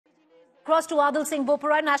Across to Adil Singh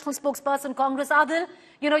Boparai, National Spokesperson, Congress. Adil,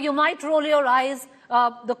 you might roll your eyes.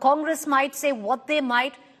 The Congress might say what they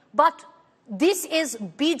might, but this is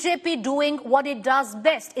BJP doing what it does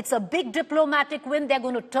best. It's a big diplomatic win. They're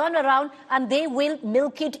going to turn around and they will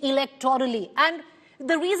milk it electorally. And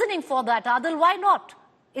the reasoning for that, Adil, why not?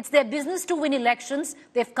 It's their business to win elections.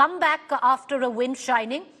 They've come back after a win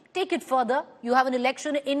shining. Take it further. You have an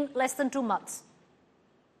election in less than 2 months.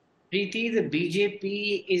 Preeti, the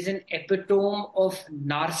BJP is an epitome of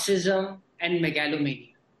narcissism and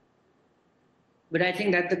megalomania. But I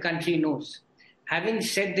think that the country knows. Having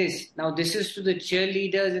said this, now this is to the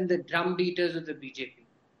cheerleaders and the drum beaters of the BJP.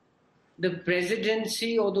 The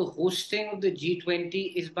presidency or the hosting of the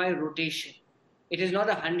G20 is by rotation. It is not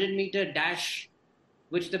a 100-meter dash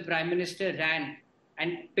which the Prime Minister ran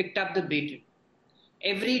and picked up the baton.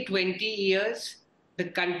 Every 20 years, the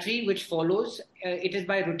country which follows, it is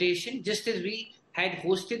by rotation, just as we had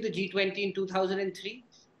hosted the G20 in 2003.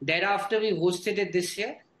 Thereafter, we hosted it this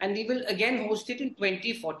year, and we will again host it in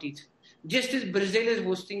 2043, just as Brazil is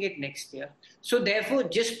hosting it next year. So therefore,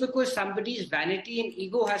 just because somebody's vanity and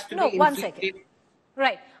ego has to be inflated... No, 1 second.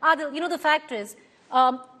 Right. Adil, the fact is,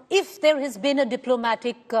 if there has been a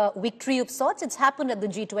diplomatic victory of sorts, it's happened at the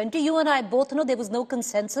G20. You and I both know there was no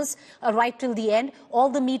consensus right till the end. All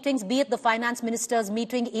the meetings, be it the finance minister's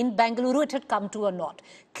meeting in Bengaluru, it had come to a naught.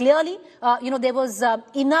 Clearly, there was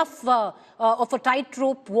enough of a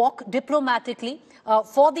tightrope walk diplomatically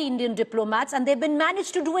for the Indian diplomats, and they've been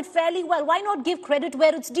managed to do it fairly well. Why not give credit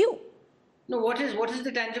where it's due? No, what is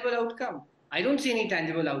the tangible outcome? I don't see any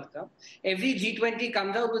tangible outcome. Every G20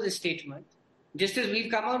 comes out with a statement. Just as we've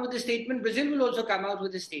come out with a statement, Brazil will also come out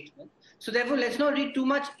with a statement. So therefore, let's not read too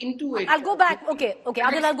much into it. I'll go back. Okay.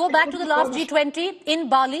 Adil, I'll go back to the last G20 in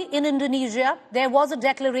Bali, in Indonesia. There was a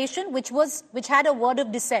declaration which had a word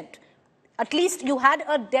of dissent. At least you had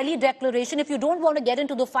a Delhi declaration. If you don't want to get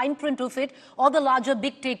into the fine print of it or the larger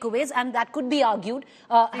big takeaways, and that could be argued.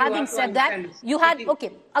 Having said that, you had we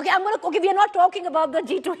are not talking about the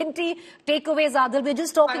G20 takeaways, Adil. We're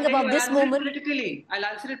just talking about this moment. I'll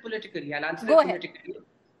answer it politically. Go ahead.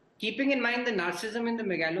 Keeping in mind the narcissism and the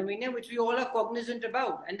megalomania, which we all are cognizant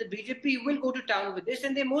about, and the BJP will go to town with this,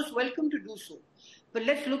 and they're most welcome to do so. But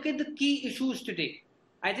let's look at the key issues today.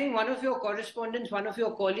 I think one of your correspondents, one of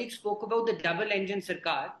your colleagues spoke about the double-engine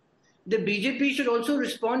Sarkar. The BJP should also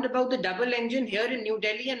respond about the double engine here in New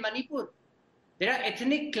Delhi and Manipur. There are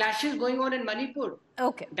ethnic clashes going on in Manipur.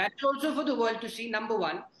 Okay. That's also for the world to see, number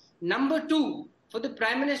one. Number two, for the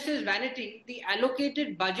Prime Minister's vanity, the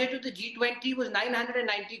allocated budget of the G20 was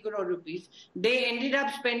 990 crore rupees. They ended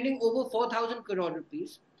up spending over 4,000 crore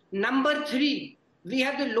rupees. Number three, we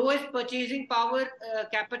have the lowest purchasing power,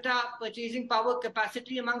 purchasing power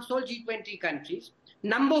capacity amongst all G20 countries.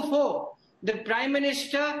 Number four, the Prime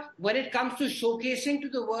Minister, when it comes to showcasing to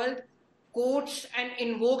the world, quotes and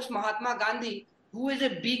invokes Mahatma Gandhi, who is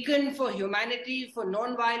a beacon for humanity, for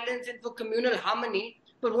non-violence and for communal harmony.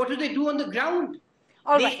 But what do they do on the ground?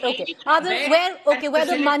 All right, okay. Where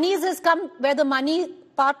the monies has come, where the money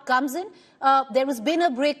part comes in, there has been a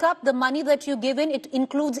breakup. The money that you give in, it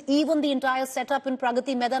includes even the entire setup in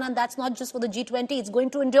Pragati Maidan, and that's not just for the G20. It's going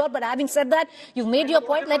to endure. But having said that, you've made your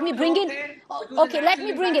point. Let me bring in. Okay, let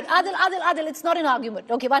me bring it. Adil, it's not an argument.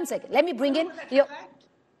 Okay, 1 second. Let me bring in your.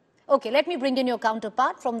 Okay, let me bring in your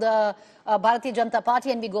counterpart from the Bharatiya Janata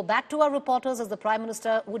Party, and we go back to our reporters, as the Prime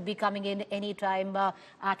Minister would be coming in any time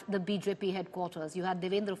at the BJP headquarters. You had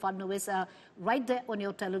Devendra Fadnavis right there on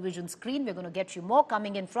your television screen. We're going to get you more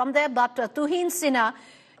coming in from there. But Tuhin, Sinha,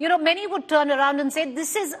 many would turn around and say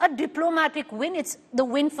this is a diplomatic win. It's the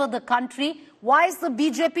win for the country. Why is the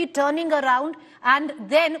BJP turning around and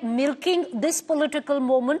then milking this political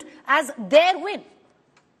moment as their win?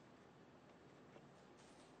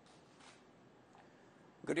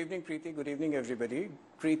 Good evening, Preeti. Good evening, everybody.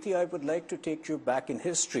 Preeti, I would like to take you back in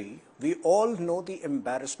history. We all know the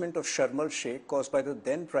embarrassment of Sharm el-Sheikh caused by the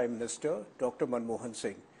then Prime Minister, Dr. Manmohan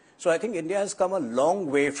Singh. So I think India has come a long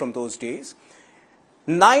way from those days.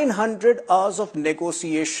 900 hours of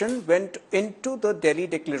negotiation went into the Delhi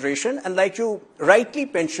Declaration, and like you rightly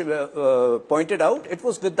pointed out, it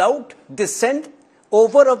was without dissent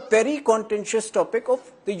over a very contentious topic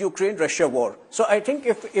of the Ukraine-Russia war. So I think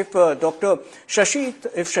if Shashi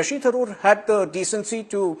Tharoor had the decency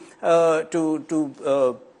to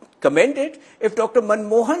commend it, if Dr.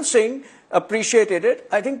 Manmohan Singh appreciated it,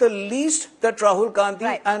 I think the least that Rahul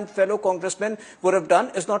Gandhi and fellow congressmen would have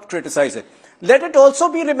done is not criticize it. Let it also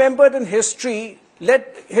be remembered in history.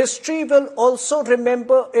 History will also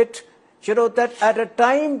remember it you know, that at a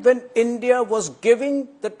time when India was giving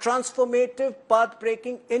the transformative,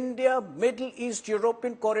 path-breaking India, Middle East,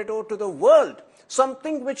 European corridor to the world,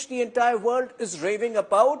 something which the entire world is raving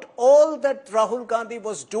about, all that Rahul Gandhi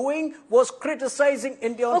was doing was criticizing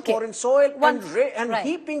India on foreign soil and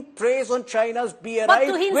heaping praise on China's BRI, but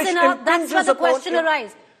Tuhin, which Sinha, that's where the question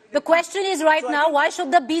arises. The question is right now, why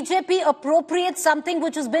should the BJP appropriate something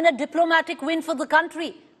which has been a diplomatic win for the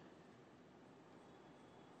country?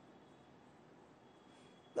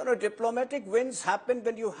 No, diplomatic wins happen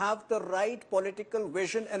when you have the right political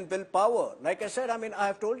vision and willpower. Like I said, I mean, I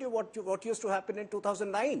have told you what used to happen in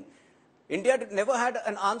 2009. India never had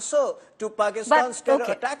an answer to Pakistan's terror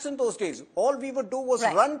attacks in those days. All we would do was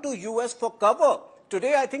run to US for cover.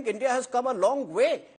 Today, I think India has come a long way.